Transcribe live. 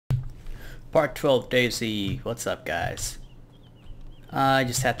Part 12 DayZ. What's up, guys? I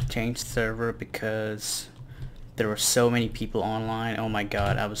just had to change the server because there were so many people online. Oh my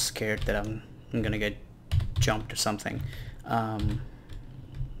god, I was scared that I'm gonna get jumped or something.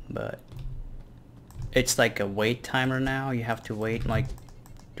 But it's like a wait timer now. You have to wait like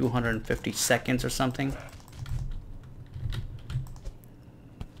 250 seconds or something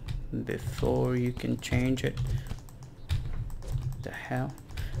before you can change it. What the hell?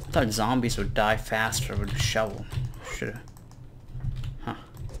 I thought zombies would die faster with a shovel. Should've. Huh.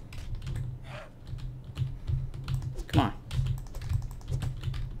 Come on.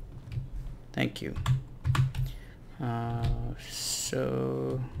 Thank you.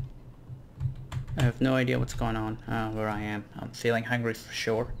 So I have no idea what's going on, where I am. I'm feeling hungry for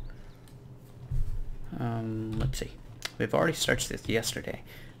sure. Let's see. We've already started this yesterday,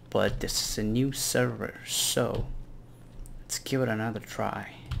 but this is a new server, so let's give it another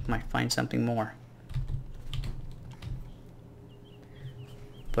try. Might find something more.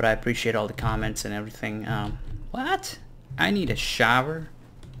 But I appreciate all the comments and everything. What? I need a shower?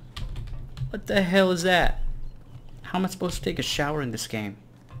 What the hell is that? How am I supposed to take a shower in this game?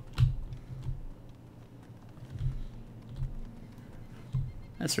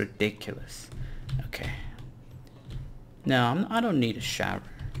 That's ridiculous. Okay. No, I don't need a shower.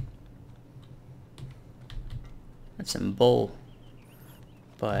 That's some bull.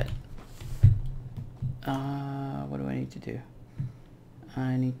 But what do I need to do?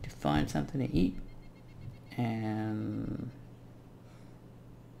 I need to find something to eat, and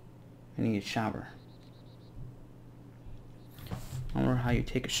I need a shower. I wonder how you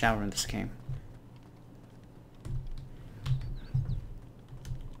take a shower in this game.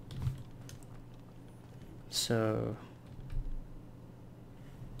 So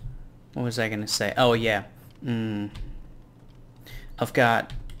what was I gonna say? Oh yeah. I've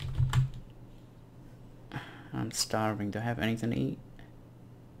got... I'm starving. Do I have anything to eat?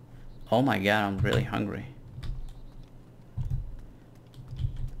 Oh my god, I'm really hungry.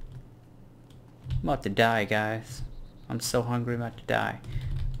 I'm about to die, guys. I'm so hungry, I'm about to die.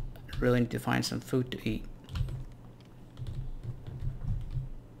 I really need to find some food to eat.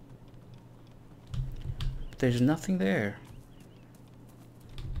 But there's nothing there.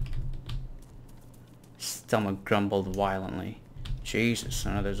 Stomach grumbled violently. Jesus,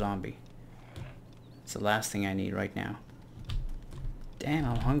 another zombie. It's the last thing I need right now. Damn,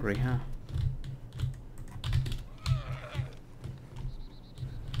 I'm hungry, huh?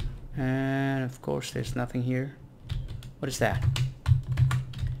 And of course there's nothing here. What is that?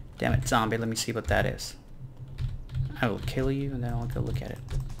 Damn it, zombie, let me see what that is. I will kill you and then I'll go look at it.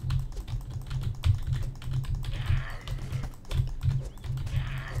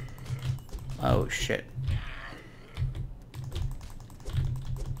 Oh shit.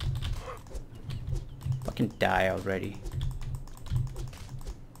 Fucking die already.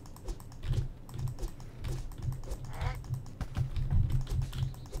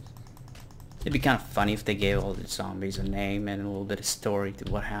 It'd be kind of funny if they gave all the zombies a name and a little bit of story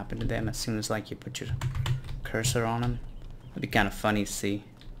to what happened to them as soon as like you put your cursor on them. It'd be kind of funny to see.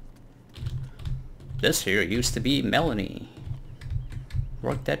 This here used to be Melanie.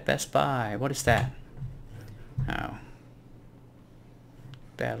 Worked at Best Buy. What is that? Oh.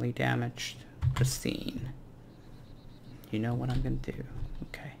 Badly damaged. Pristine. You know what I'm gonna do.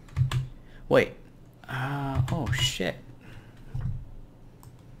 Okay. Wait. Oh shit.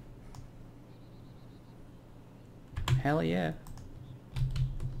 Hell yeah.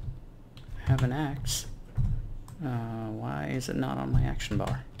 I have an axe. Why is it not on my action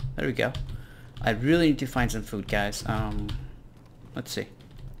bar? There we go. I really need to find some food, guys. Let's see.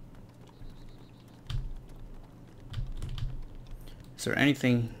 Is there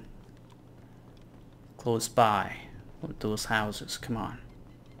anything close by with those houses? Come on.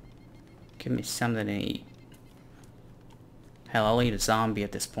 Give me something to eat. Hell, I'll eat a zombie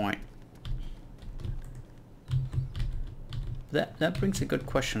at this point. That brings a good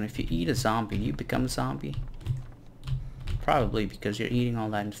question. If you eat a zombie, do you become a zombie? Probably, because you're eating all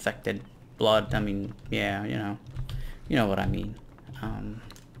that infected blood. I mean, yeah, you know what I mean.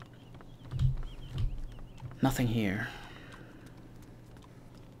 Nothing here.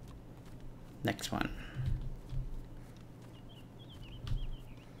 Next one.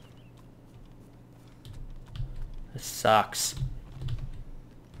 This sucks.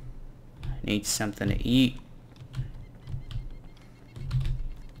 I need something to eat.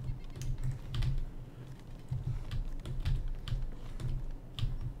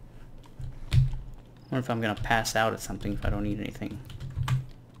 I wonder if I'm gonna pass out or something if I don't eat anything.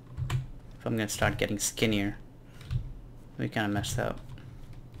 If I'm gonna start getting skinnier. We kinda messed up.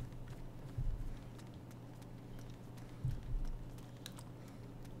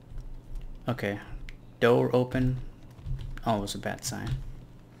 Okay. Door open. Oh, it was a bad sign.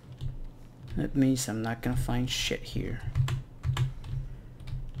 That means I'm not gonna find shit here.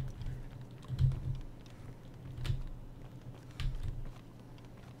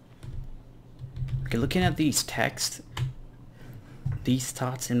 Okay, looking at these texts, these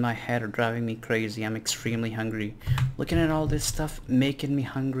thoughts in my head are driving me crazy. I'm extremely hungry. Looking at all this stuff making me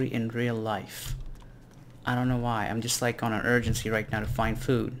hungry in real life. I don't know why. I'm just like on an urgency right now to find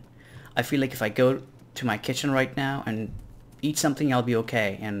food. I feel like if I go to my kitchen right now and eat something, I'll be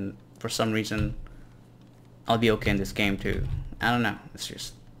okay. And for some reason, I'll be okay in this game too. I don't know.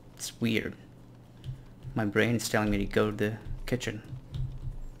 It's weird. My brain is telling me to go to the kitchen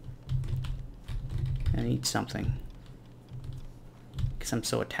and eat something. Because I'm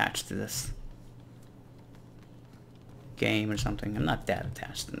so attached to this game or something. I'm not that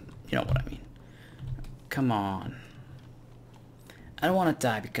attached. You know what I mean. Come on. I don't want to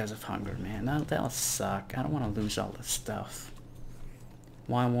die because of hunger, man. That'll suck. I don't want to lose all this stuff.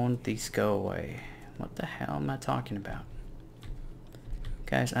 Why won't these go away? What the hell am I talking about?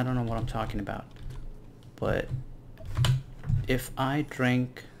 Guys, I don't know what I'm talking about. But if I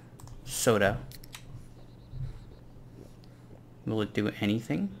drink soda, will it do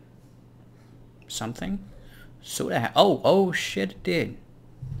anything? Something? Soda oh shit, it did.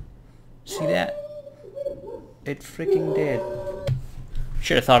 See that? It freaking did.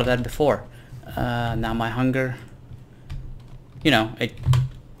 Should have thought of that before. Now my hunger, you know, it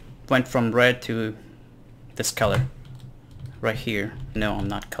went from red to this color right here. No, I'm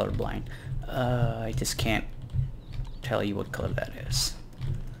not colorblind. I just can't tell you what color that is.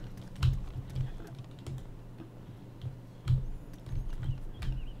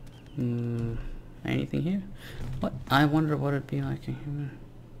 Anything here? What? I wonder what it'd be like in here.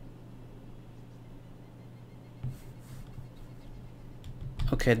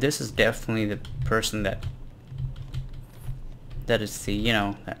 Okay, this is definitely the person that is the, you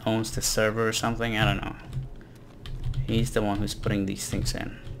know, that owns the server or something. I don't know. He's the one who's putting these things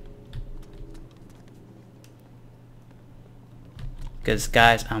in. Because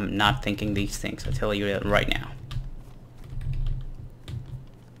guys, I'm not thinking these things. I tell you that right now.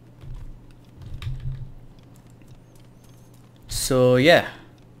 So yeah.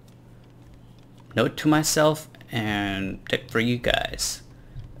 Note to myself and tip for you guys.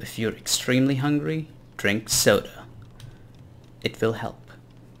 If you're extremely hungry, drink soda. It will help.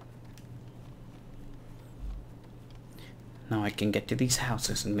 Now I can get to these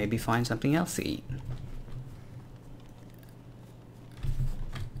houses and maybe find something else to eat.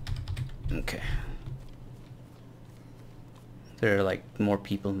 Okay. There are like more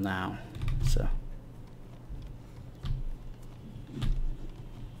people now, so.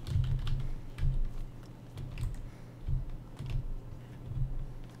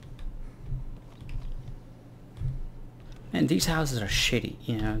 And these houses are shitty,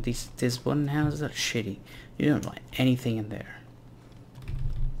 you know, these wooden houses are shitty. You don't like anything in there.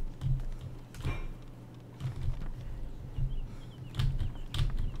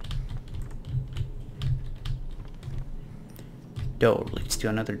 Door leads to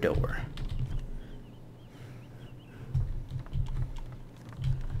another door.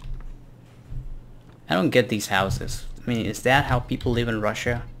 I don't get these houses. I mean, is that how people live in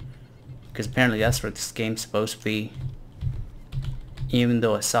Russia? Because apparently that's what this game's supposed to be. Even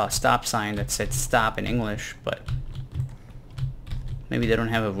though I saw a stop sign that said stop in English, but maybe they don't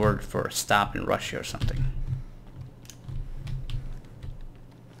have a word for stop in Russia or something.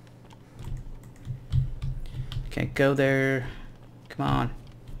 Can't go there. Come on.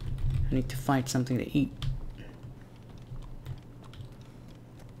 I need to find something to eat.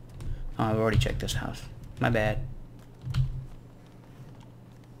 Oh, I've already checked this house. My bad.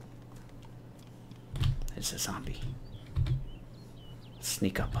 It's a zombie.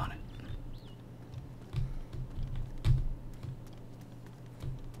 Sneak up on it.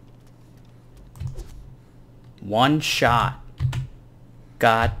 One shot.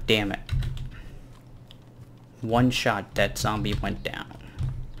 God damn it. One shot, that zombie went down.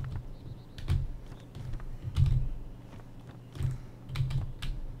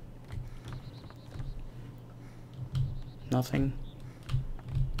 Nothing.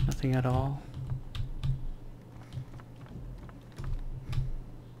 Nothing at all.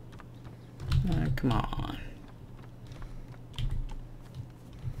 Come on.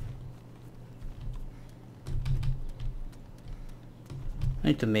 I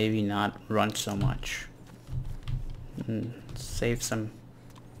need to maybe not run so much. And save some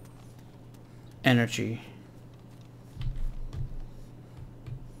energy.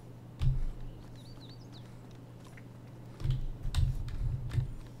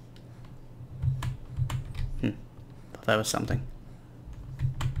 that was something.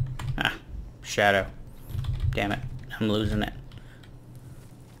 Ah, shadow. Damn it, I'm losing it.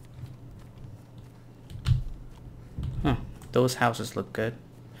 Huh, those houses look good.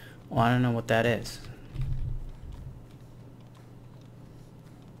 Oh, I don't know what that is.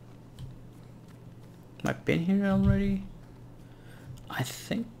 Have I been here already? I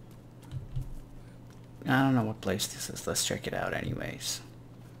think... I don't know what place this is. Let's check it out anyways.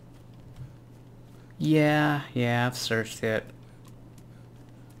 Yeah, I've searched it.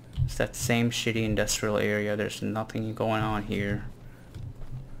 It's that same shitty industrial area. There's nothing going on here.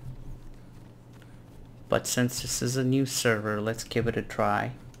 But since this is a new server, let's give it a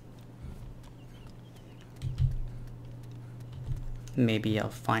try. Maybe I'll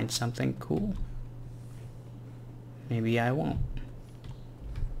find something cool. Maybe I won't.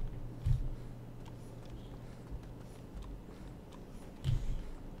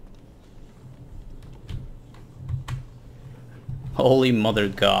 Holy mother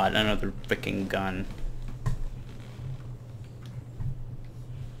god, another freaking gun.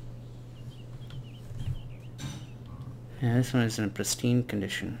 Yeah, this one is in pristine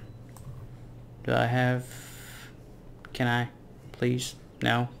condition. Do I have... Can I? Please?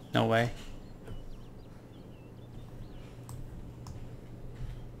 No? No way?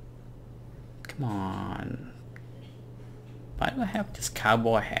 Come on. Why do I have this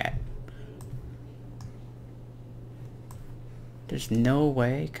cowboy hat? There's no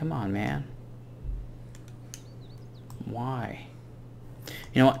way? Come on, man. Why?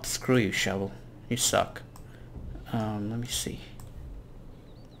 You know what? Screw you, shovel. You suck. Let me see.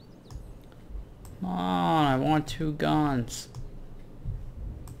 Come on, I want 2 guns.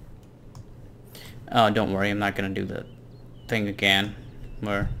 Oh, don't worry, I'm not gonna do the thing again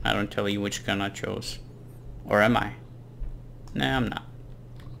where I don't tell you which gun I chose. Or am I? Nah, I'm not.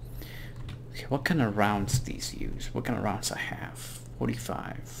 Okay, what kind of rounds these use? What kind of rounds I have?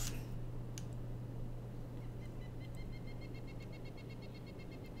 45.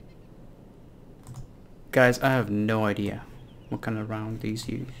 Guys, I have no idea what kind of round these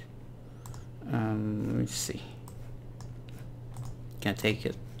use. Let me see. Can I take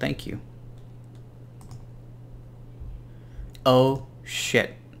it? Thank you. Oh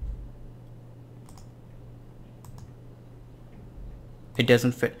shit. It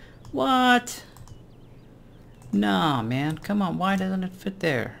doesn't fit. What? Nah, man, come on, why doesn't it fit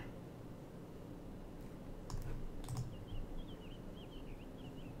there?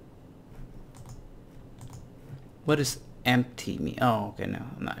 What does empty mean? Oh, okay, no,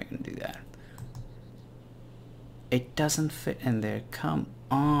 I'm not gonna do that. It doesn't fit in there, come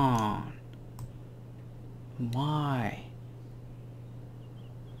on. Why?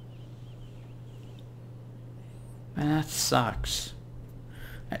 Man, that sucks.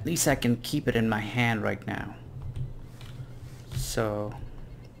 At least I can keep it in my hand right now. So,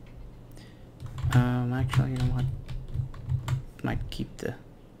 actually, you know what? Might keep the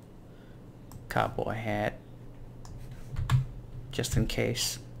cowboy hat just in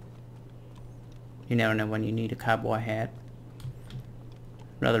case. You never know when you need a cowboy hat.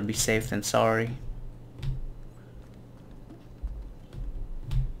 Rather be safe than sorry.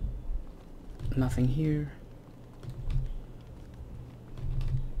 Nothing here.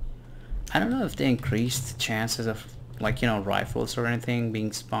 I don't know if they increased the chances of, like, you know, rifles or anything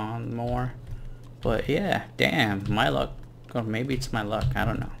being spawned more. But yeah, damn, my luck. Or maybe it's my luck, I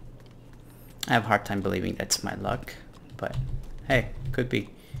don't know. I have a hard time believing that's my luck. But, hey, could be.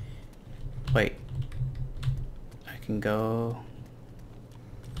 Wait. I can go...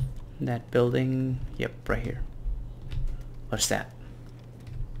 that building. Yep, right here. What's that?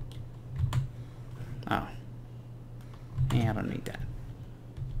 Oh. Yeah, I don't need that.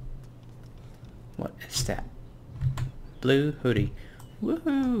 What is that? Blue hoodie.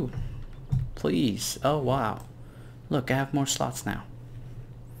 Woohoo! Please. Oh, wow. Look, I have more slots now.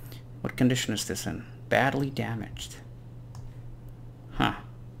 What condition is this in? Badly damaged. Huh.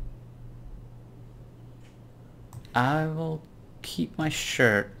 I will keep my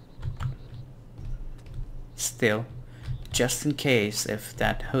shirt still, just in case if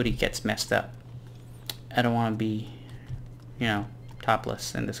that hoodie gets messed up. I don't want to be, you know,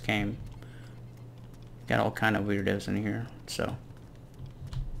 topless in this game. Got all kind of weirdos in here, so.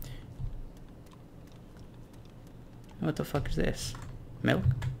 What the fuck is this? Milk?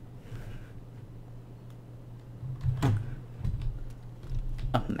 Huh.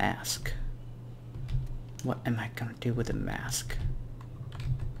 A mask. What am I gonna do with a mask?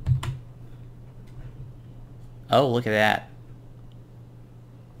 Oh, look at that.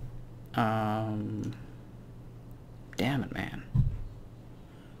 Damn it, man.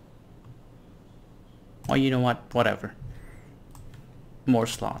 Oh, you know what? Whatever. More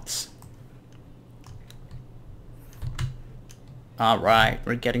slots. Alright,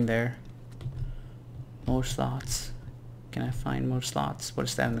 we're getting there. More slots. Can I find more slots? What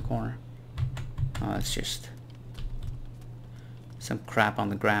is that in the corner? Oh, it's just some crap on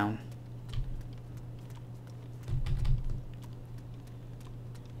the ground.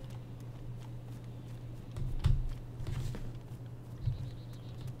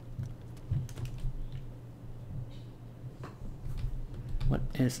 What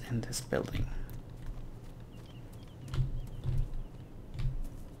is in this building?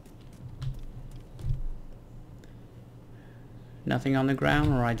 Nothing on the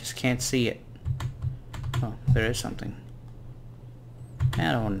ground, or I just can't see it. Oh, there is something.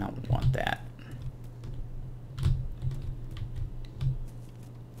 I don't want that.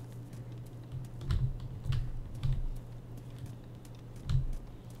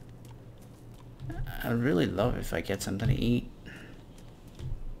 I'd really love if I get something to eat.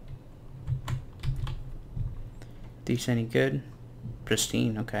 These any good?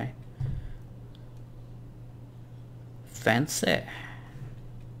 Pristine, okay. Fancy.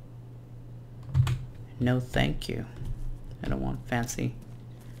 No thank you. I don't want fancy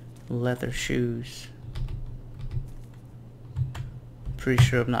leather shoes. Pretty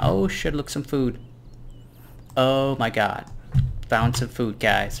sure I'm not. Oh shit, look, some food. Oh my god. Found some food,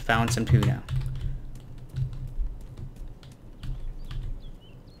 guys. Found some tuna.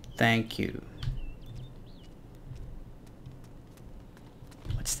 Thank you.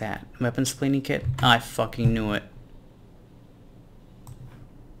 What's that? Weapons cleaning kit? I fucking knew it.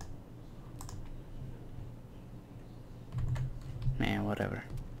 Man, whatever.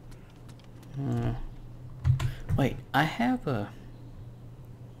 Wait, I have a...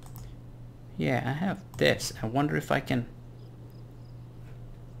 Yeah, I have this. I wonder if I can...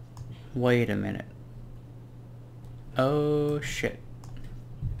 Wait a minute. Oh, shit.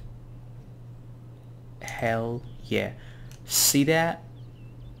 Hell yeah. See that?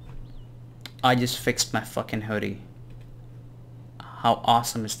 I just fixed my fucking hoodie. How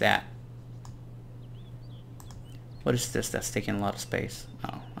awesome is that? What is this that's taking a lot of space?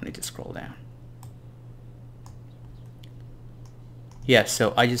 Oh, I need to scroll down. Yeah,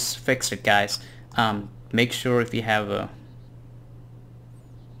 so I just fixed it, guys. Make sure if you have a...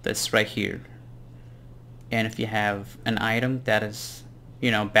 this right here. And if you have an item that is, you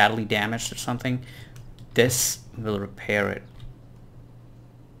know, badly damaged or something, this will repair it.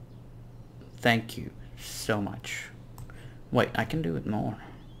 Thank you so much. Wait, I can do it more.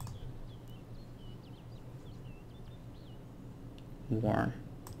 Worn.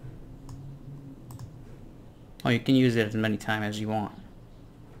 Oh, you can use it as many times as you want.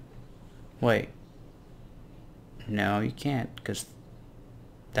 Wait. No, you can't, because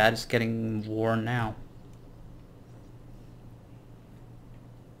that is getting worn now.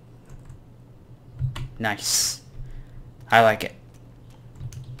 Nice. I like it.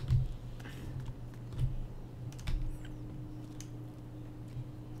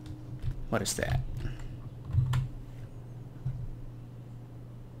 What is that?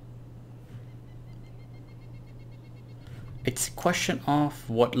 It's a question of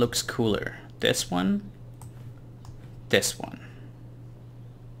what looks cooler. This one? This one?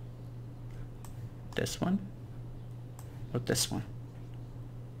 This one? Or this one?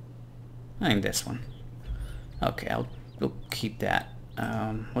 I think this one. Okay, we'll keep that.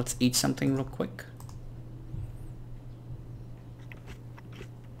 Let's eat something real quick.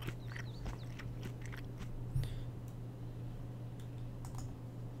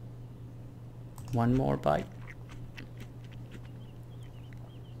 One more bite.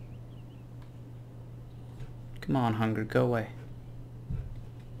 Come on, hunger, go away.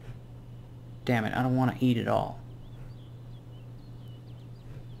 Damn it, I don't want to eat it all.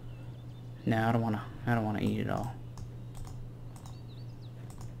 No, I don't want to eat it all.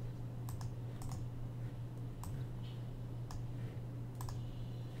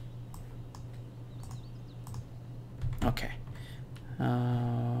 Okay.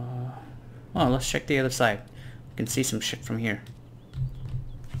 Well, let's check the other side. We can see some shit from here.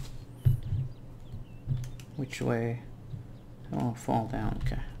 Which way? Oh, fall down.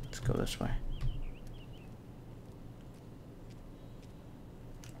 Okay, let's go this way.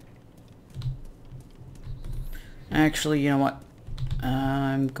 Actually, you know what?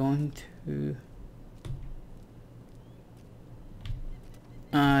 I'm going to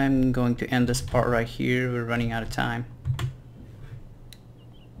end this part right here. We're running out of time.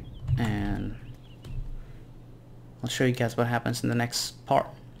 And I'll show you guys what happens in the next part.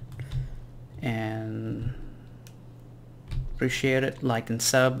 And appreciate it. Like and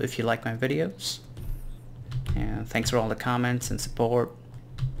sub if you like my videos. And thanks for all the comments and support.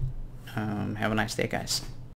 Have a nice day, guys.